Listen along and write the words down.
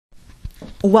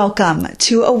Welcome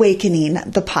to Awakening,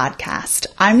 the podcast.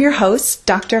 I'm your host,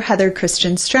 Dr. Heather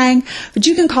Christian Strang, but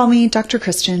you can call me Dr.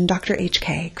 Christian, Dr.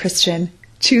 HK, Christian.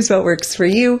 Choose what works for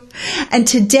you. And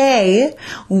today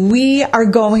we are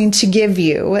going to give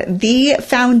you the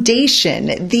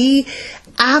foundation, the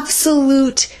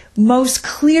absolute most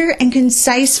clear and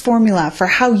concise formula for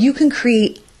how you can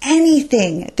create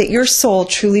anything that your soul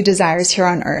truly desires here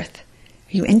on earth.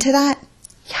 Are you into that?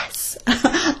 Yes.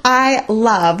 I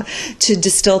love to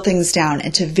distill things down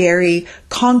into very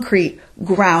concrete,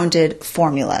 grounded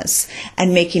formulas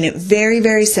and making it very,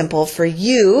 very simple for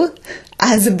you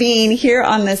as a being here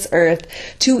on this earth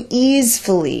to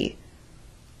easily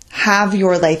have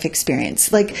your life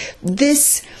experience. Like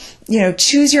this,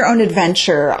 choose your own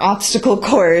adventure, obstacle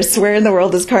course, where in the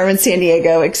world is Carmen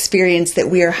Sandiego experience that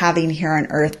we are having here on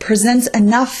earth presents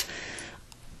enough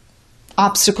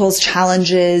obstacles,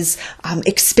 challenges,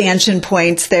 expansion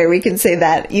points there. We can say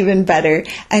that even better.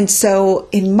 And so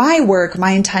in my work,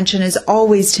 my intention is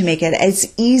always to make it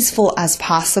as easeful as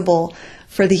possible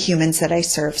for the humans that I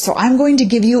serve. So I'm going to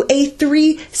give you a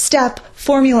 3-step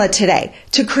formula today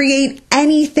to create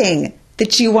anything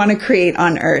that you want to create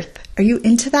on earth. Are you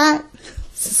into that?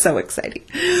 So exciting.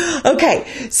 Okay,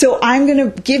 so I'm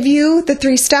going to give you the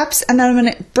 3 steps and then I'm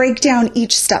going to break down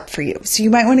each step for you. So you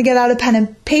might want to get out a pen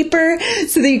and paper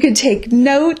so that you can take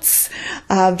notes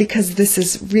because this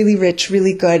is really rich,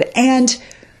 really good. And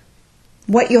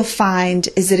what you'll find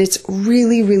is that it's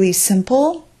really, really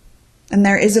simple. And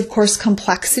there is, of course,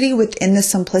 complexity within the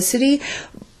simplicity.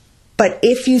 But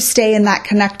if you stay in that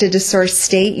connected to source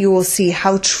state, you will see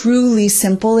how truly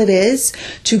simple it is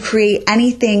to create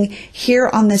anything here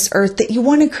on this earth that you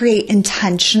want to create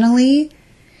intentionally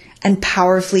and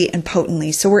powerfully and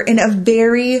potently. So we're in a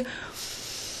very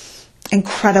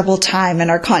incredible time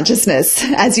in our consciousness,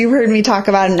 as you heard me talk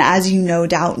about and as you no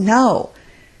doubt know.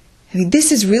 I mean,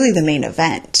 this is really the main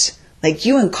event. Like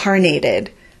you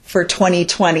incarnated for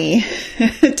 2020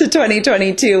 to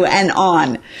 2022 and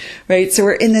on, right? So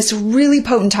we're in this really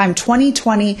potent time,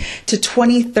 2020 to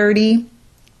 2030,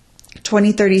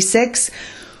 2036,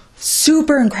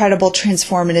 super incredible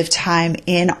transformative time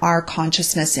in our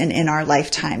consciousness and in our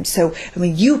lifetime. So,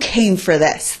 you came for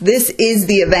this. This is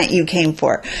the event you came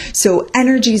for. So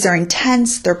energies are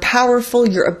intense. They're powerful.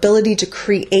 Your ability to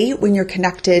create when you're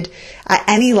connected at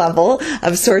any level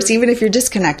of source, even if you're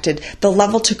disconnected, the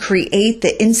level to create,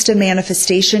 the instant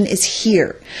manifestation is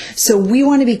here. So we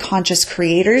want to be conscious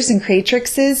creators and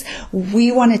creatrixes.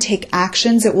 We want to take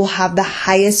actions that will have the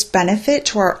highest benefit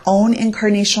to our own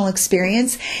incarnational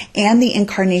experience and the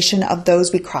incarnation of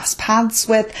those we cross paths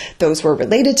with, those we're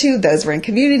related to, those we're in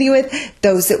community with,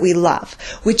 those that we love,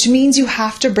 which means you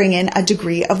have to bring in a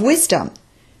degree of wisdom,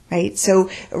 right? So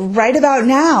right about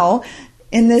now,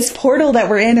 in this portal that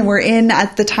we're in, and we're in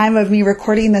at the time of me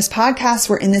recording this podcast,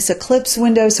 we're in this eclipse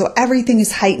window, so everything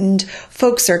is heightened.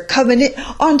 Folks are coming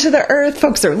onto the earth,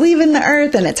 folks are leaving the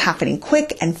earth, and it's happening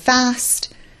quick and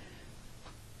fast.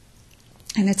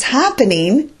 And it's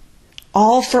happening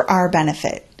all for our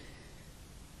benefit.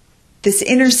 This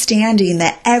understanding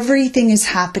that everything is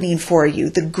happening for you,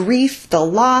 the grief, the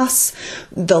loss,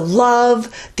 the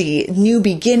love, the new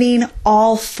beginning,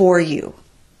 all for you.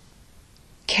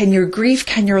 Can your grief,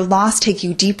 can your loss take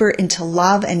you deeper into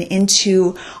love and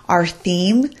into our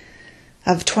theme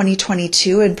of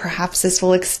 2022? And perhaps this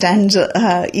will extend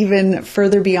even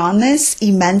further beyond this,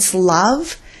 immense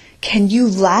love. Can you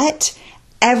let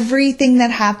everything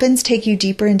that happens take you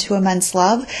deeper into immense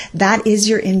love? That is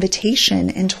your invitation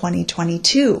in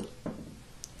 2022.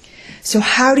 So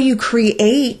how do you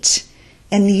create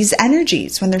in these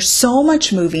energies when there's so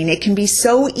much moving? It can be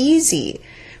so easy.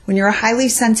 When you're a highly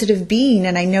sensitive being,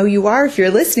 and I know you are if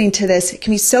you're listening to this, it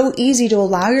can be so easy to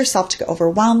allow yourself to get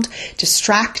overwhelmed,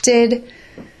 distracted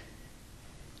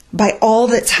by all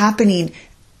that's happening,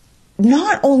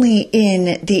 not only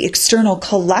in the external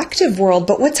collective world,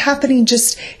 but what's happening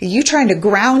just you trying to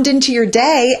ground into your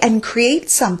day and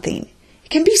create something.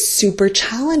 It can be super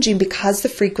challenging because the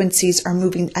frequencies are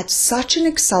moving at such an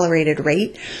accelerated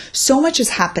rate. So much is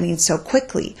happening so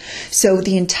quickly. So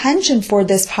the intention for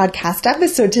this podcast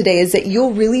episode today is that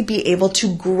you'll really be able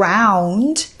to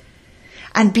ground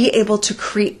and be able to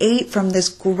create from this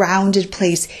grounded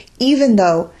place, even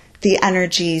though the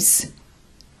energies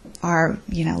are,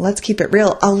 let's keep it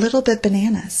real, a little bit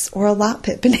bananas or a lot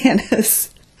bit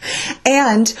bananas.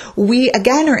 And we,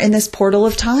 again, are in this portal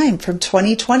of time from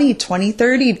 2020,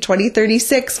 2030,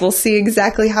 2036. We'll see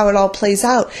exactly how it all plays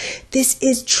out. This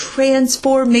is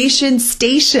transformation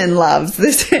station, loves.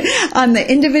 This on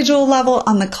the individual level,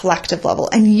 on the collective level.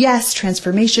 And yes,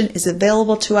 transformation is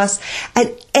available to us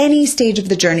at any stage of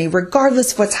the journey,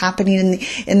 regardless of what's happening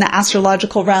in the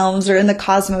astrological realms or in the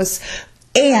cosmos.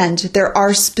 And there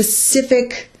are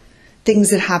specific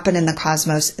things that happen in the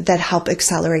cosmos that help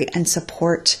accelerate and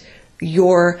support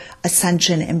your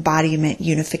ascension, embodiment,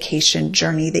 unification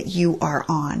journey that you are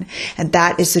on. And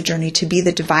that is the journey to be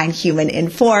the divine human in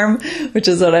form, which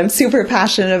is what I'm super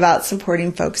passionate about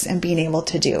supporting folks and being able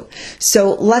to do.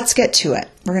 So let's get to it.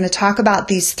 We're going to talk about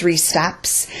these 3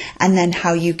 steps and then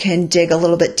how you can dig a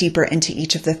little bit deeper into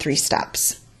each of the 3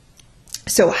 steps.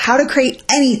 So how to create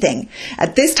anything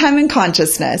at this time in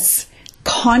consciousness,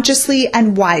 consciously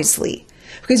and wisely.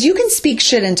 Because you can speak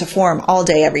shit into form all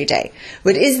day, every day.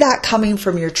 But is that coming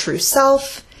from your true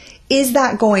self? Is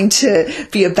that going to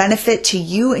be a benefit to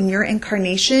you and your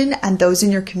incarnation and those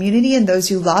in your community and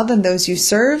those you love and those you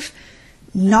serve?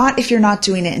 Not if you're not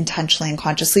doing it intentionally and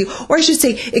consciously. Or I should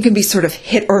say it can be sort of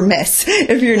hit or miss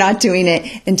if you're not doing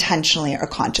it intentionally or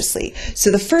consciously.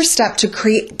 So the first step to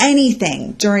create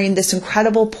anything during this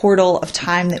incredible portal of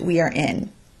time that we are in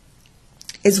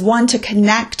is 1, to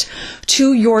connect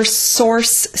to your source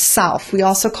self. We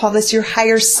also call this your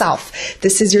higher self.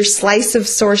 This is your slice of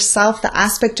source self, the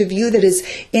aspect of you that is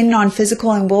in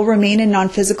non-physical and will remain in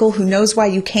non-physical, who knows why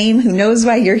you came, who knows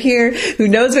why you're here, who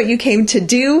knows what you came to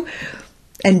do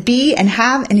and be and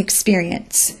have and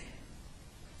experience.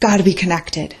 Got to be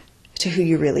connected to who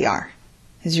you really are,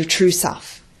 is your true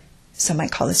self. Some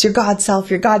might call this your God self,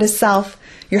 your goddess self,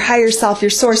 your higher self, your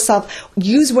source self.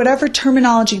 Use whatever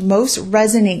terminology most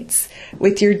resonates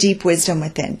with your deep wisdom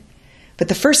within. But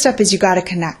the first step is you got to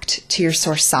connect to your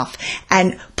source self.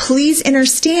 And please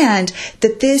understand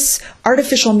that this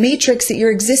artificial matrix that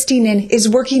you're existing in is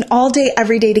working all day,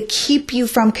 every day to keep you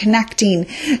from connecting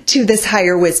to this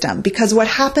higher wisdom. Because what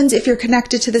happens if you're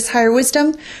connected to this higher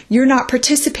wisdom? You're not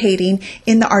participating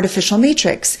in the artificial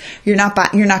matrix. You're not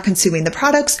consuming the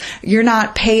products. You're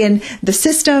not paying the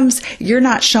systems. You're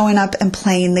not showing up and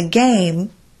playing the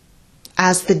game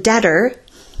as the debtor,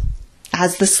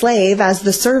 as the slave, as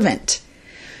the servant.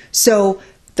 So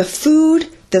the food,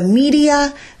 the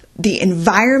media, the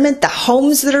environment, the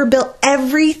homes that are built,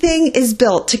 everything is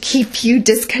built to keep you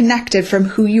disconnected from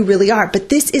who you really are. But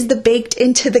this is the baked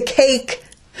into the cake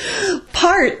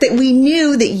part that we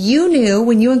knew, that you knew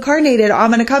when you incarnated. Oh, I'm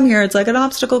going to come here. It's like an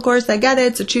obstacle course. I get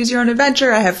it. So choose your own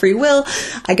adventure. I have free will.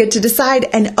 I get to decide.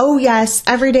 And oh yes,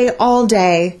 every day, all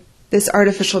day, this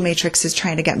artificial matrix is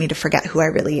trying to get me to forget who I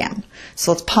really am.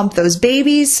 So let's pump those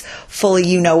babies full of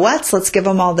you-know-whats. Let's give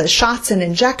them all the shots and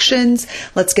injections.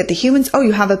 Let's get the humans. Oh,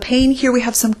 you have a pain? Here we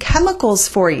have some chemicals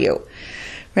for you,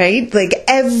 right? Like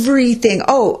everything.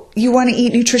 Oh, you want to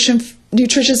eat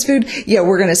nutritious food? Yeah,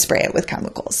 we're going to spray it with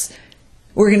chemicals.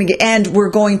 We're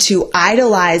going to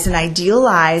idolize and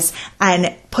idealize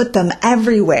and put them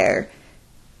everywhere.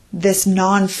 This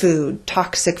non-food,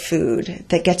 toxic food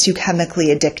that gets you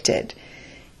chemically addicted.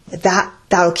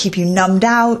 That'll keep you numbed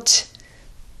out.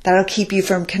 That'll keep you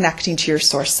from connecting to your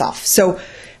source self. So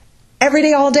every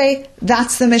day, all day,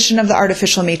 that's the mission of the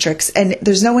artificial matrix. And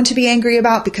there's no one to be angry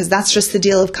about, because that's just the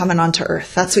deal of coming onto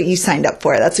Earth. That's what you signed up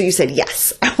for. That's what you said,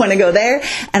 yes, I want to go there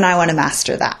and I want to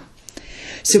master that.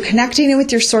 So connecting in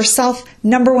with your source self,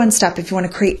 number 1 step if you want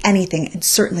to create anything, and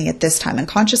certainly at this time in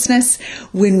consciousness,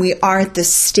 when we are at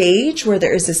this stage where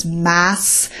there is this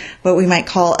mass, what we might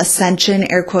call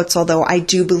ascension, air quotes, although I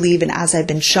do believe, and as I've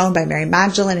been shown by Mary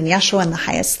Magdalene and Yeshua in the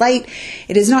highest light,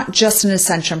 it is not just an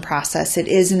ascension process. It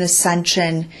is an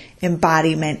ascension,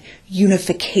 embodiment,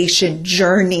 unification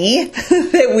journey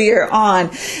that we are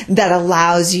on that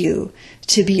allows you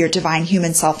to be your divine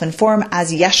human self in form,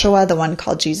 as Yeshua, the one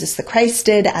called Jesus the Christ,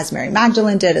 did, as Mary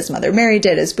Magdalene did, as Mother Mary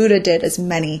did, as Buddha did, as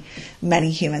many,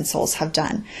 many human souls have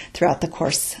done throughout the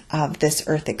course of this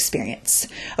earth experience.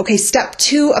 Okay, step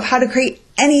 2 of how to create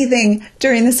anything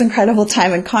during this incredible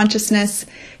time in consciousness: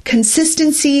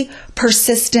 consistency,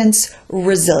 persistence,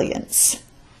 resilience.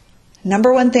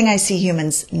 Number 1 thing I see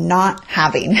humans not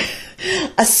having,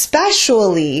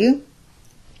 especially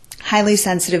highly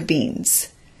sensitive beings.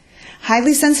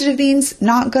 Highly sensitive beings,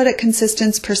 not good at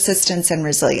consistency, persistence, and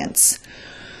resilience.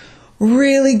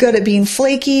 Really good at being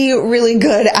flaky, really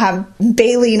good at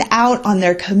bailing out on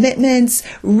their commitments,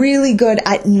 really good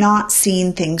at not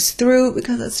seeing things through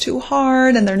because it's too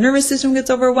hard and their nervous system gets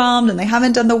overwhelmed and they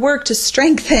haven't done the work to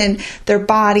strengthen their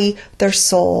body, their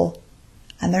soul,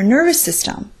 and their nervous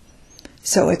system.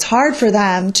 So it's hard for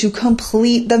them to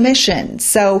complete the mission.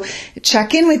 So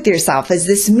check in with yourself. Is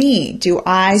this me? Do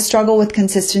I struggle with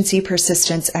consistency,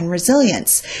 persistence, and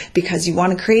resilience? Because you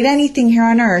want to create anything here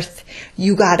on earth,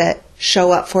 you got to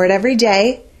show up for it every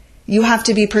day. You have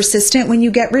to be persistent when you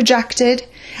get rejected,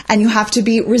 and you have to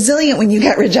be resilient when you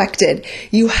get rejected.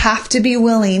 You have to be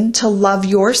willing to love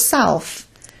yourself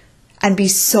and be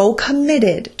so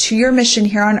committed to your mission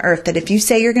here on earth that if you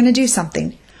say you're going to do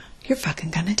something, you're fucking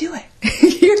going to do it.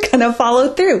 You're going to follow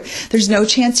through. There's no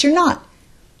chance you're not.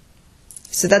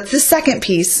 So that's the second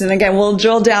piece. And again, we'll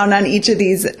drill down on each of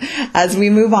these as we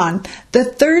move on. The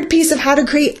third piece of how to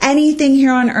create anything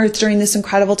here on earth during this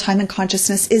incredible time in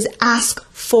consciousness is ask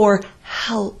for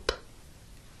help.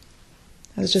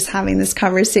 I was just having this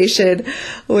conversation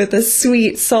with a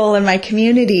sweet soul in my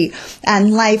community,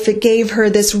 and life, it gave her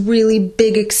this really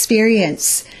big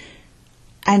experience.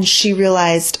 And she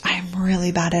realized, I'm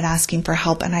really bad at asking for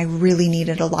help, and I really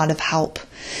needed a lot of help.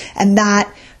 And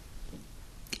that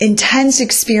intense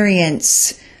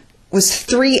experience was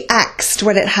 3x'd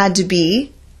what it had to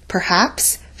be,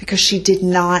 perhaps, because she did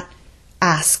not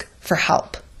ask for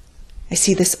help. I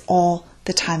see this all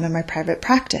the time in my private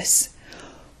practice.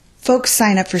 Folks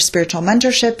sign up for spiritual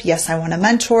mentorship. Yes, I want to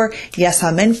mentor. Yes,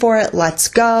 I'm in for it. Let's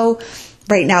go.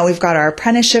 Right now we've got our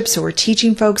apprenticeship, so we're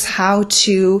teaching folks how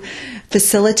to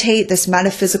facilitate this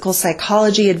metaphysical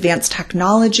psychology, advanced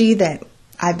technology that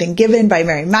I've been given by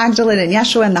Mary Magdalene and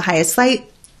Yeshua in the highest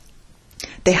light.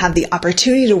 They have the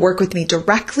opportunity to work with me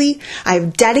directly.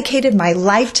 I've dedicated my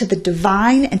life to the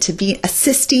divine and to be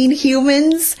assisting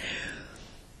humans.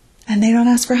 And they don't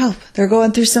ask for help. They're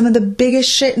going through some of the biggest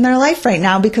shit in their life right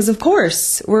now because, of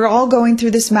course, we're all going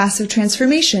through this massive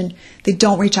transformation. They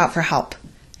don't reach out for help.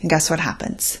 And guess what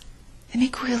happens? They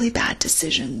make really bad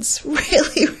decisions.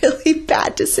 Really, really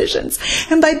bad decisions.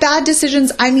 And by bad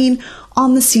decisions, I mean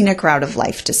on the scenic route of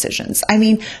life decisions. I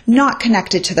mean not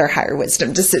connected to their higher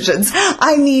wisdom decisions.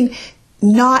 I mean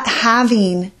not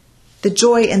having the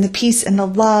joy and the peace and the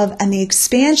love and the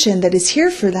expansion that is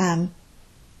here for them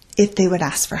if they would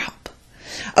ask for help.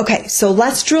 Okay, so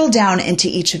let's drill down into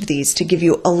each of these to give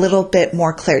you a little bit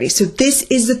more clarity. So this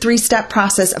is the 3-step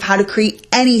process of how to create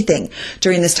anything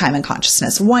during this time in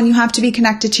consciousness. 1, you have to be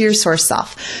connected to your source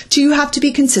self. 2, you have to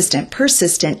be consistent,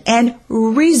 persistent, and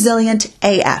resilient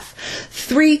AF.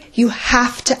 3, you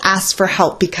have to ask for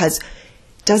help because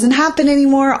it doesn't happen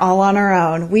anymore all on our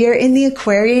own. We are in the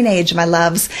Aquarian age, my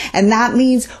loves, and that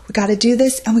means we got to do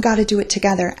this and we got to do it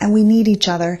together, and we need each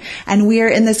other, and we are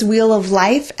in this wheel of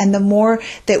life, and the more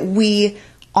that we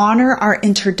honor our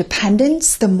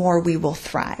interdependence, the more we will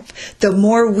thrive. The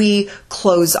more we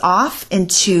close off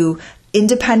into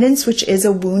independence, which is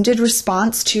a wounded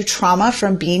response to trauma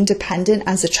from being dependent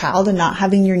as a child and not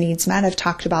having your needs met. I've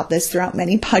talked about this throughout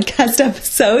many podcast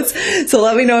episodes. So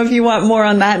let me know if you want more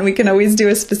on that, and we can always do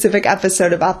a specific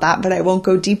episode about that, but I won't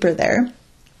go deeper there.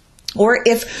 Or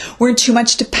if we're too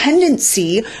much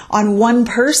dependency on one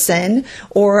person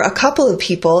or a couple of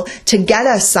people to get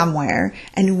us somewhere,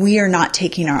 and we are not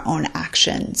taking our own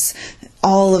actions.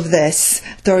 All of this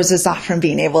throws us off from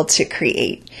being able to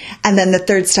create. And then the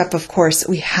third step, of course,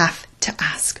 we have to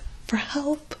ask for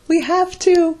help. We have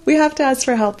to ask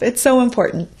for help. It's so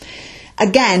important.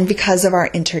 Again, because of our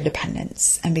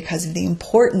interdependence and because of the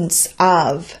importance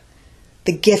of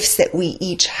the gifts that we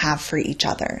each have for each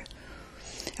other.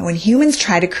 And when humans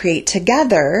try to create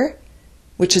together,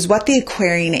 which is what the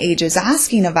Aquarian age is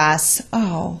asking of us,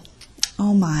 oh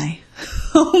my.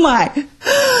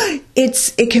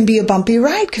 It can be a bumpy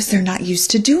ride because they're not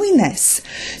used to doing this.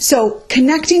 So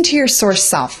connecting to your source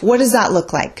self, what does that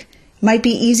look like? Might be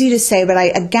easy to say, but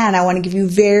I want to give you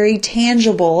very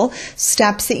tangible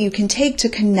steps that you can take to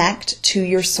connect to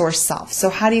your source self. So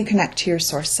how do you connect to your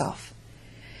source self?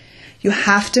 You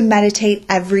have to meditate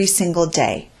every single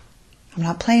day. I'm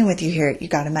not playing with you here. You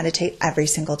got to meditate every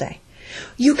single day.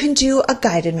 You can do a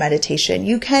guided meditation.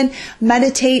 You can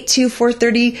meditate to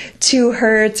 432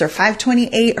 hertz or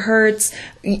 528 hertz,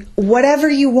 whatever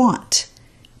you want.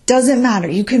 Doesn't matter.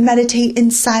 You can meditate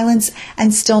in silence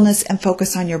and stillness and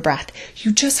focus on your breath.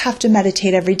 You just have to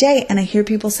meditate every day. And I hear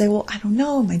people say, well, I don't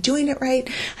know. Am I doing it right?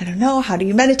 I don't know. How do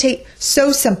you meditate?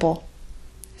 So simple.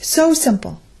 So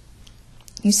simple.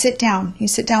 You sit down. You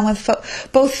sit down with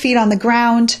both feet on the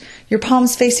ground, your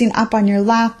palms facing up on your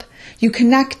lap. You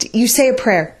connect, you say a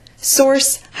prayer.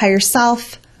 Source, higher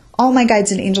self, all my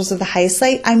guides and angels of the highest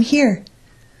light, I'm here.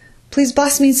 Please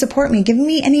bless me and support me. Give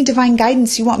me any divine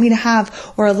guidance you want me to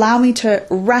have, or allow me to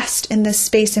rest in this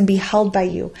space and be held by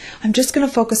you. I'm just going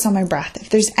to focus on my breath. If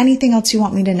there's anything else you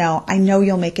want me to know, I know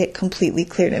you'll make it completely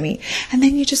clear to me. And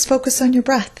then you just focus on your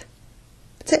breath.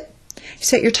 That's it.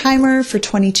 Set your timer for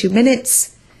 22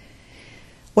 minutes.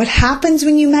 What happens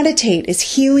when you meditate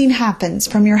is healing happens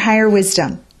from your higher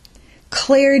wisdom.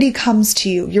 Clarity comes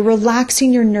to you. You're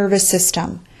relaxing your nervous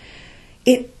system.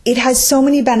 It has so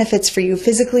many benefits for you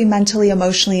physically, mentally,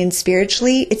 emotionally, and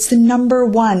spiritually. It's the number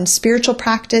one spiritual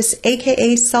practice,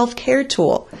 aka self-care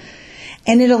tool.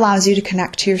 And it allows you to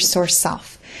connect to your source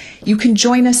self. You can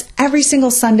join us every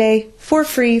single Sunday for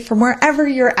free from wherever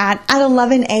you're at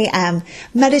 11 a.m.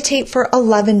 Meditate for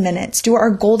 11 minutes. Do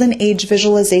our Golden Age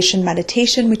visualization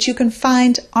meditation, which you can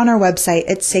find on our website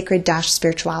at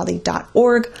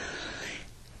sacred-spirituality.org.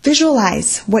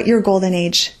 Visualize what your Golden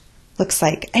Age looks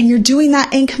like. And you're doing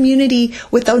that in community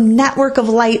with a network of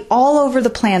light all over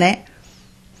the planet,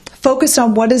 focused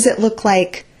on what does it look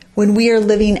like when we are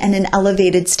living in an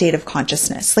elevated state of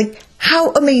consciousness. Like,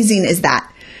 how amazing is that?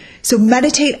 So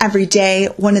meditate every day,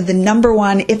 one of the number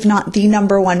one, if not the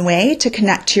number one way to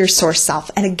connect to your source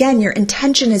self. And again, your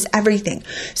intention is everything.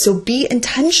 So be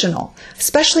intentional,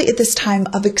 especially at this time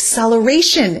of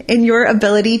acceleration in your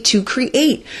ability to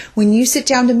create. When you sit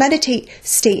down to meditate,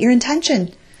 state your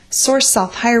intention. Source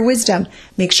self, higher wisdom.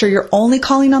 Make sure you're only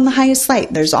calling on the highest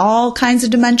light. There's all kinds of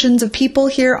dimensions of people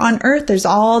here on earth. There's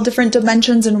all different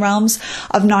dimensions and realms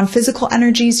of non-physical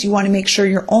energies. You want to make sure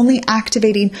you're only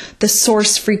activating the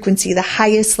source frequency, the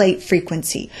highest light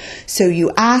frequency. So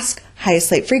you ask,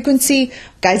 highest light frequency,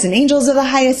 guides and angels of the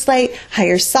highest light,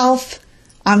 higher self,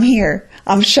 I'm here.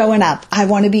 I'm showing up. I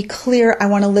want to be clear. I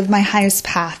want to live my highest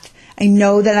path. I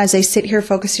know that as I sit here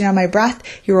focusing on my breath,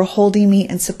 you are holding me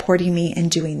and supporting me in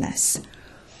doing this.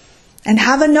 And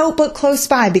have a notebook close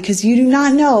by, because you do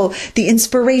not know the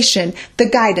inspiration, the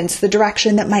guidance, the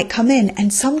direction that might come in.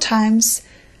 And sometimes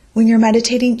when you're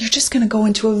meditating, you're just going to go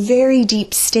into a very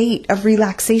deep state of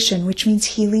relaxation, which means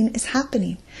healing is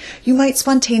happening. You might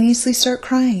spontaneously start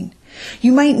crying.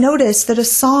 You might notice that a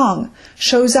song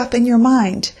shows up in your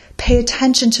mind. Pay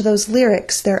attention to those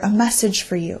lyrics. They're a message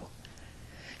for you.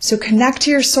 So connect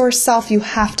to your source self. You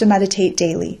have to meditate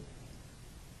daily.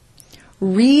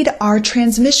 Read our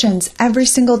transmissions every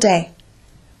single day.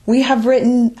 We have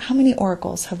written, how many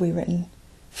oracles have we written?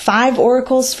 5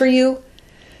 oracles for you.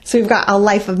 So we've got A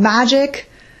Life of Magic.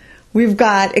 We've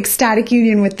got Ecstatic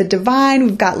Union with the Divine.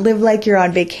 We've got Live Like You're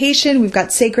on Vacation. We've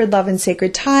got Sacred Love and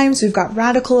Sacred Times. We've got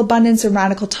Radical Abundance and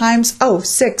Radical Times.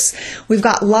 6. We've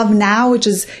got Love Now, which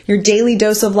is your daily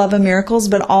dose of love and miracles,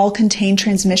 but all contain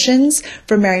transmissions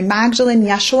from Mary Magdalene,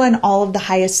 Yeshua, and all of the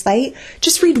highest light.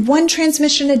 Just read 1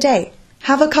 transmission a day.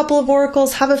 Have a couple of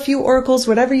oracles, have a few oracles,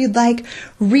 whatever you'd like.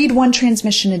 Read 1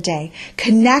 transmission a day.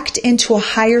 Connect into a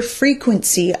higher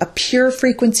frequency, a pure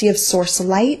frequency of source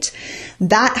light.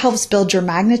 That helps build your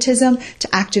magnetism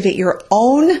to activate your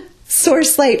own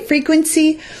source light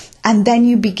frequency. And then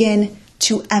you begin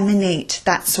to emanate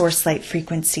that source light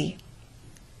frequency.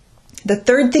 The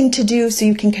third thing to do so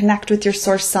you can connect with your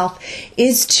source self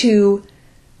is to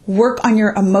work on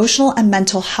your emotional and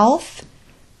mental health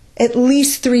at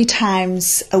least 3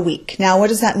 times a week. Now, what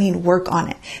does that mean, work on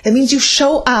it? It means you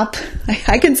show up,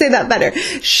 I can say that better,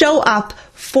 show up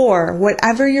for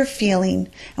whatever you're feeling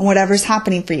and whatever's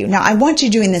happening for you. Now, I want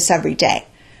you doing this every day.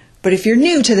 But if you're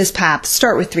new to this path,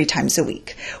 start with 3 times a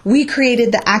week. We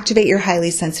created the Activate Your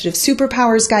Highly Sensitive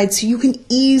Superpowers Guide so you can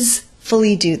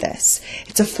easily do this.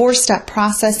 It's a 4-step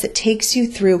process that takes you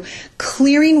through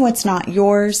clearing what's not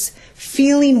yours,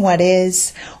 feeling what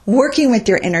is, working with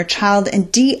your inner child,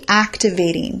 and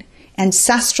deactivating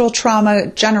ancestral trauma,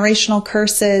 generational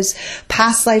curses,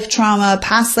 past life trauma,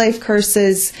 past life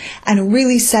curses, and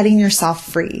really setting yourself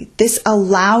free. This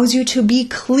allows you to be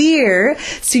clear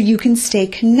so you can stay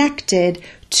connected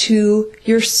to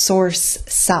your source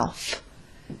self.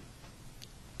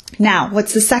 Now,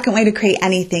 what's the second way to create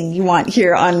anything you want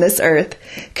here on this earth?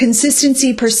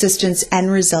 Consistency, persistence,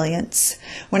 and resilience.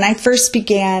 When I first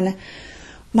began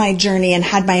my journey and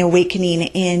had my awakening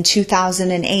in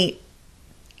 2008,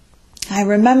 I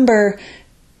remember,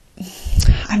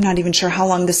 I'm not even sure how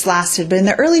long this lasted, but in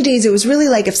the early days, it was really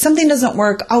like, if something doesn't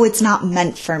work, it's not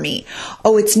meant for me.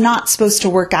 It's not supposed to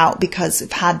work out because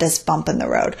I've had this bump in the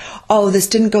road. This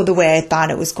didn't go the way I thought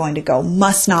it was going to go.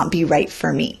 Must not be right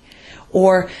for me.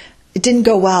 Or it didn't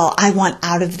go well. I want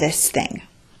out of this thing.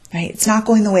 Right? It's not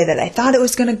going the way that I thought it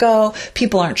was going to go.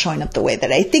 People aren't showing up the way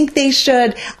that I think they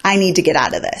should. I need to get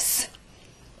out of this.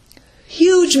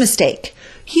 Huge mistake.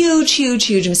 Huge, huge,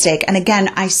 huge mistake. And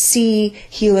again, I see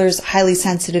healers, highly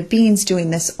sensitive beings doing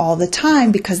this all the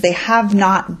time because they have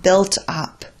not built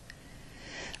up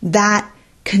that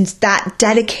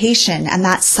dedication and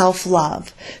that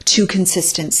self-love to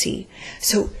consistency.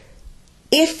 So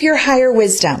if your higher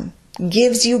wisdom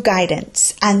gives you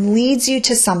guidance and leads you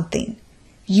to something,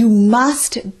 You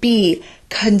must be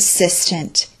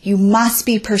consistent. You must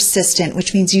be persistent,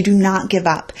 which means you do not give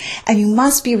up. And you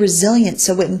must be resilient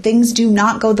so when things do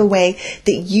not go the way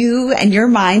that you and your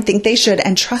mind think they should,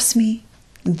 and trust me,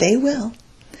 they will.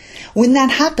 When that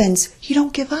happens, you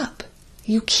don't give up.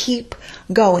 You keep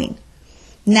going.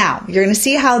 Now, you're going to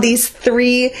see how these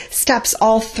 3 steps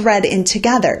all thread in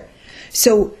together.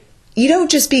 So you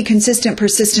don't just be consistent,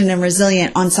 persistent, and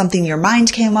resilient on something your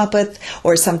mind came up with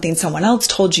or something someone else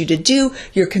told you to do.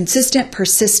 You're consistent,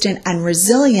 persistent, and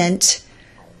resilient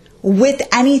with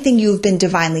anything you've been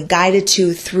divinely guided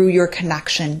to through your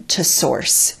connection to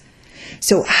Source.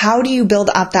 So how do you build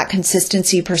up that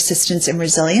consistency, persistence, and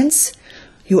resilience?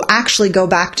 You actually go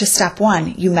back to step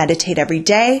 1. You meditate every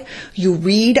day. You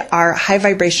read our high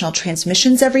vibrational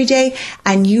transmissions every day,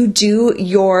 and you do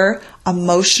your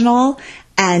emotional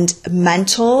and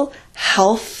mental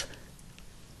health,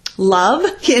 love,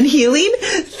 and healing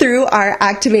through our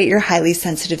Activate Your Highly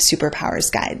Sensitive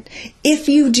Superpowers guide. If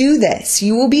you do this,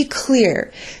 you will be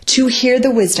clear to hear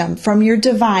the wisdom from your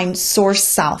divine source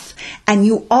self, and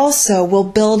you also will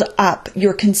build up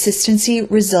your consistency,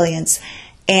 resilience,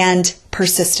 and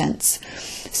persistence.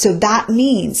 So that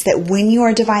means that when you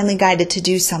are divinely guided to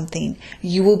do something,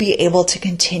 you will be able to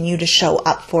continue to show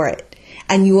up for it.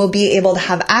 And you will be able to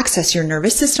have access. Your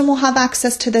nervous system will have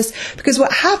access to this, because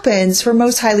what happens for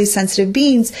most highly sensitive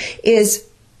beings is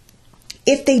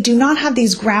if they do not have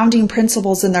these grounding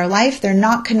principles in their life, they're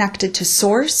not connected to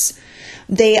Source.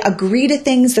 They agree to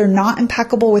things. They're not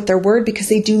impeccable with their word because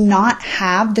they do not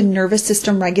have the nervous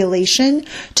system regulation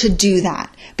to do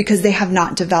that because they have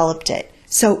not developed it.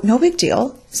 So no big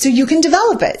deal. So you can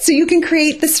develop it. So you can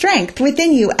create the strength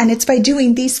within you. And it's by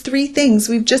doing these 3 things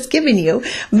we've just given you.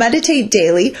 Meditate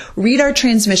daily, read our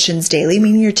transmissions daily,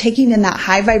 meaning you're taking in that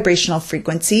high vibrational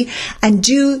frequency, and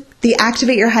do the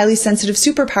Activate Your Highly Sensitive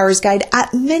Superpowers guide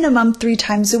at minimum 3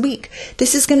 times a week.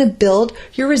 This is going to build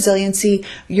your resiliency.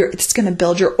 It's going to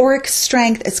build your auric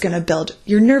strength. It's going to build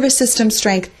your nervous system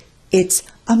strength. It's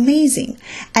amazing.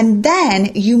 And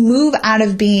then you move out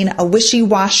of being a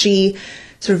wishy-washy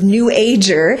sort of new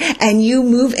ager, and you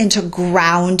move into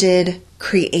grounded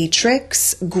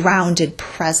creatrix, grounded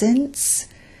presence.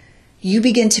 You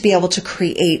begin to be able to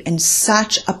create in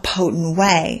such a potent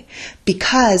way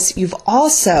because you've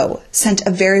also sent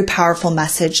a very powerful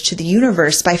message to the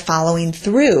universe by following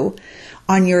through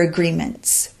on your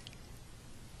agreements.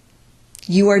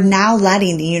 You are now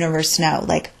letting the universe know,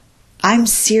 like, I'm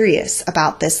serious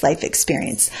about this life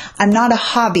experience. I'm not a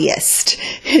hobbyist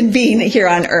in being here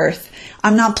on earth.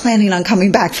 I'm not planning on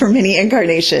coming back for many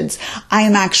incarnations. I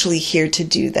am actually here to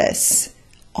do this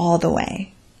all the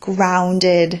way.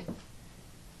 Grounded.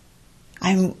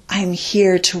 I'm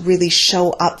here to really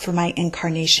show up for my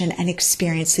incarnation and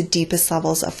experience the deepest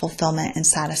levels of fulfillment and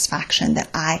satisfaction that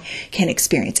I can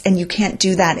experience. And you can't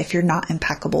do that if you're not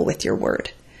impeccable with your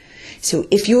word. So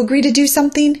if you agree to do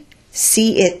something,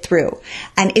 see it through.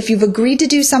 And if you've agreed to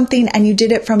do something and you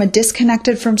did it from a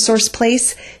disconnected from Source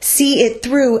place, see it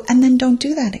through and then don't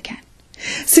do that again.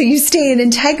 So you stay in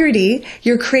integrity.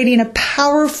 You're creating a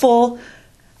powerful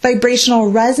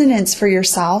vibrational resonance for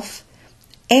yourself,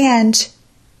 and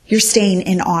you're staying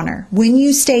in honor. When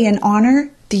you stay in honor,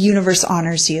 the universe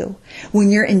honors you. When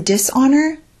you're in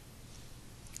dishonor,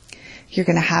 you're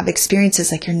going to have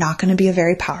experiences like you're not going to be a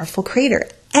very powerful creator.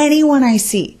 Anyone I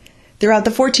see throughout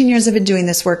the 14 years I've been doing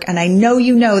this work, and I know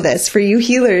you know this for you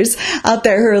healers out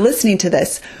there who are listening to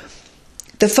this,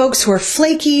 the folks who are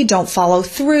flaky, don't follow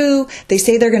through, they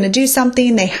say they're going to do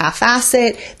something, they half-ass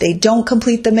it, they don't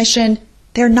complete the mission,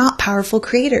 they're not powerful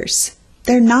creators.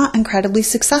 They're not incredibly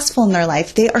successful in their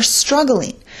life. They are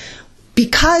struggling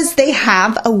because they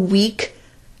have a weak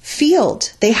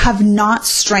field. They have not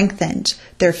strengthened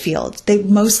their field. They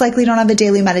most likely don't have a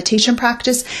daily meditation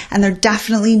practice, and they're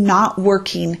definitely not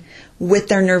working with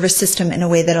their nervous system in a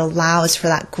way that allows for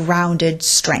that grounded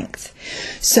strength.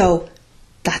 So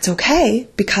that's okay,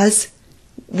 because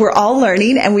we're all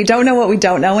learning and we don't know what we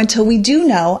don't know until we do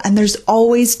know. And there's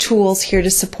always tools here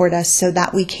to support us so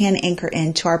that we can anchor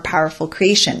into our powerful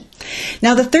creation.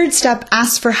 Now, the 3rd step,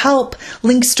 ask for help,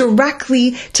 links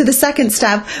directly to the 2nd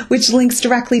step, which links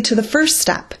directly to the 1st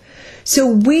step. So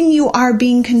when you are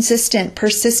being consistent,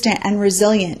 persistent, and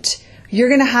resilient, you're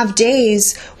going to have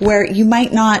days where you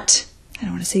might not, I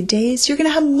don't want to say days, you're going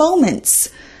to have moments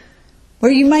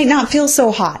where you might not feel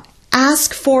so hot.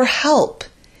 Ask for help.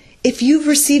 If you've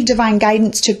received divine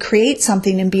guidance to create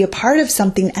something and be a part of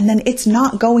something, and then it's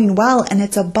not going well and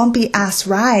it's a bumpy ass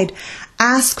ride,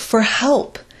 ask for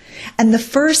help. And the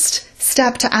first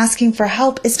step to asking for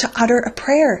help is to utter a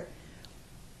prayer.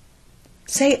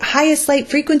 Say highest light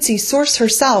frequency, source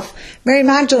herself, Mary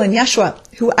Magdalene, Yeshua,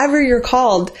 whoever you're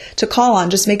called to call on,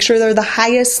 just make sure they're the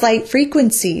highest light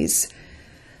frequencies.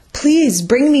 Please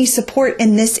bring me support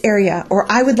in this area,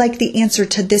 or I would like the answer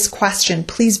to this question.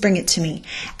 Please bring it to me.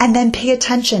 And then pay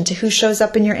attention to who shows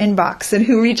up in your inbox and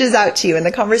who reaches out to you and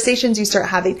the conversations you start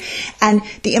having and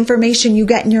the information you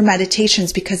get in your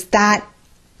meditations, because that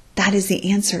is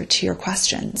the answer to your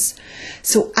questions.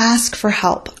 So ask for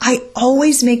help. I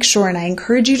always make sure, and I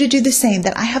encourage you to do the same,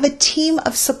 that I have a team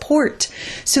of support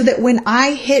so that when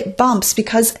I hit bumps,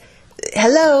 because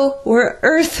hello, we're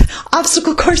Earth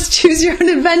obstacle course, choose your own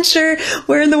adventure.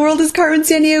 Where in the world is Carmen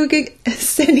San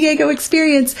Diego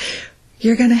experience?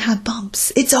 You're going to have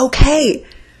bumps. It's okay.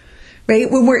 Right?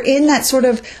 When we're in that sort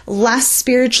of less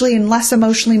spiritually and less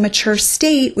emotionally mature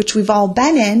state, which we've all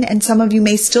been in, and some of you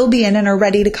may still be in and are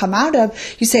ready to come out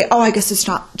of, you say, oh, I guess it's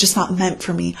just not meant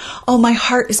for me. Oh, my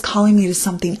heart is calling me to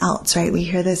something else, right? We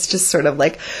hear this just sort of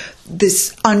like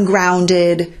this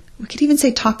ungrounded, we could even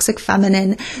say toxic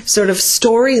feminine sort of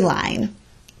storyline.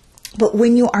 But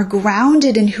when you are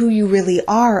grounded in who you really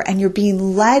are and you're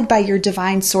being led by your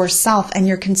divine source self and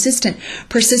you're consistent,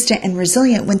 persistent, and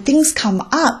resilient, when things come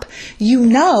up, you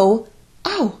know,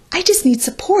 oh, I just need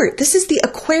support. This is the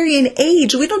Aquarian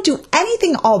age. We don't do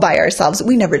anything all by ourselves.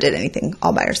 We never did anything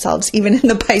all by ourselves, even in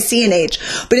the Piscean age.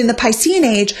 But in the Piscean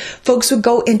age, folks would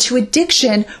go into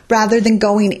addiction rather than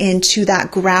going into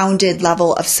that grounded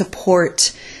level of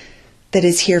support that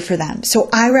is here for them. So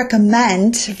I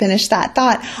recommend, to finish that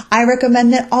thought, I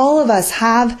recommend that all of us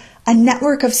have a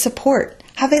network of support.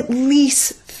 Have at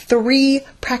least 3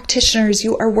 practitioners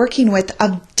you are working with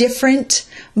of different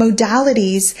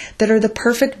modalities that are the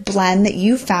perfect blend that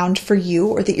you found for you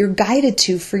or that you're guided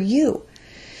to for you.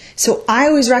 So I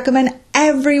always recommend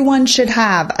everyone should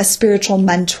have a spiritual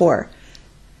mentor.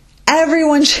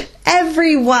 Everyone,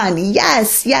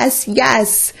 yes.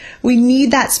 We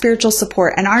need that spiritual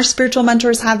support, and our spiritual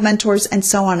mentors have mentors, and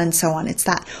so on and so on. It's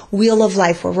that wheel of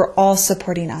life where we're all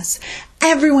supporting us.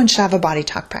 Everyone should have a body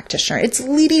talk practitioner. It's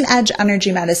leading edge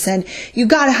energy medicine. You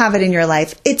got to have it in your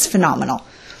life. It's phenomenal.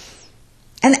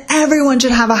 And everyone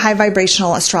should have a high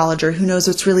vibrational astrologer who knows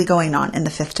what's really going on in the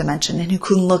 5th dimension and who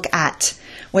can look at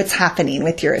what's happening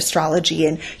with your astrology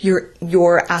and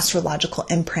your astrological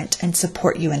imprint and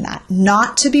support you in that.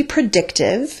 Not to be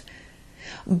predictive,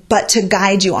 but to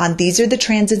guide you on these are the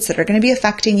transits that are going to be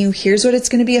affecting you. Here's what it's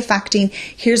going to be affecting.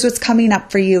 Here's what's coming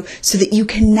up for you so that you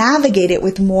can navigate it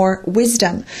with more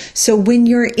wisdom. So when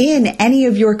you're in any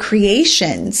of your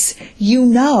creations, you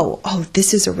know, oh,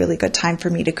 this is a really good time for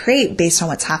me to create based on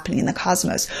what's happening in the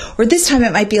cosmos. Or this time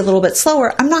it might be a little bit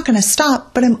slower. I'm not going to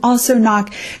stop, but I'm also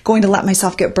not going to let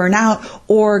myself get burnt out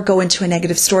or go into a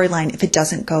negative storyline if it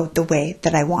doesn't go the way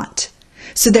that I want.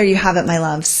 So there you have it, my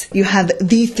loves. You have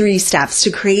the 3 steps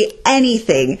to create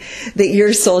anything that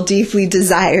your soul deeply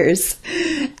desires.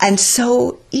 And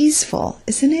so easeful,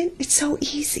 isn't it? It's so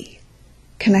easy.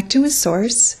 Connecting with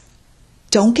source.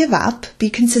 Don't give up. Be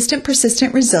consistent,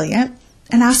 persistent, resilient,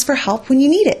 and ask for help when you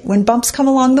need it, when bumps come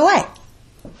along the way.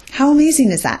 How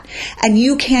amazing is that? And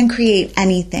you can create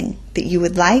anything that you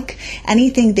would like.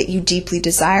 Anything that you deeply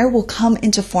desire will come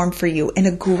into form for you in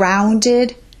a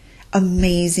grounded,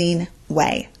 amazing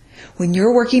way. When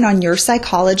you're working on your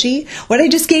psychology, what I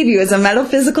just gave you is a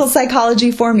metaphysical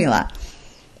psychology formula.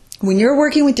 When you're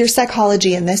working with your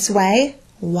psychology in this way,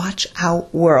 watch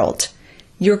out, world.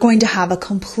 You're going to have a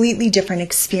completely different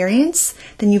experience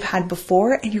than you've had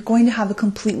before, and you're going to have a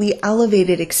completely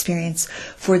elevated experience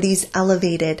for these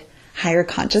elevated higher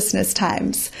consciousness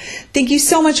times. Thank you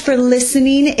so much for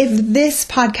listening. If this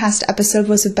podcast episode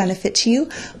was of benefit to you,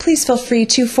 please feel free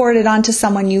to forward it on to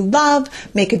someone you love,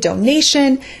 make a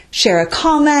donation, share a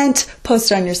comment,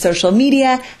 post it on your social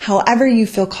media, however you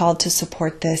feel called to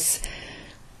support this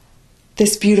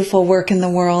beautiful work in the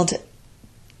world.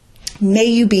 May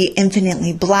you be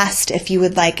infinitely blessed. If you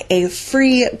would like a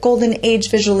free Golden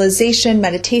Age visualization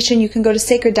meditation, you can go to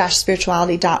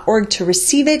sacred-spirituality.org to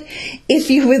receive it. If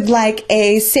you would like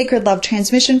a sacred love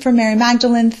transmission from Mary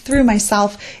Magdalene through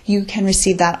myself, you can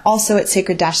receive that also at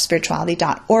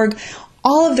sacred-spirituality.org.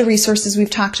 All of the resources we've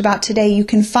talked about today you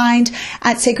can find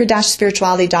at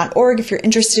sacred-spirituality.org. If you're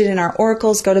interested in our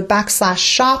oracles, go to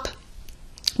 /shop.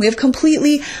 We have a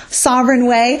completely sovereign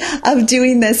way of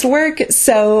doing this work,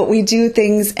 so we do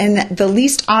things in the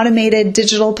least automated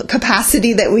digital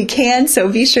capacity that we can.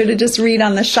 So be sure to just read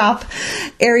on the shop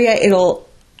area. It'll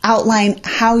outline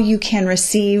how you can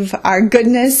receive our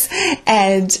goodness,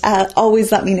 and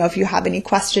always let me know if you have any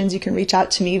questions. You can reach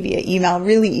out to me via email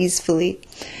really easily.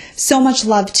 So much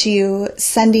love to you,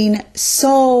 sending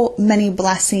so many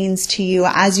blessings to you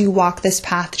as you walk this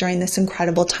path during this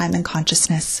incredible time in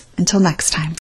consciousness. Until next time.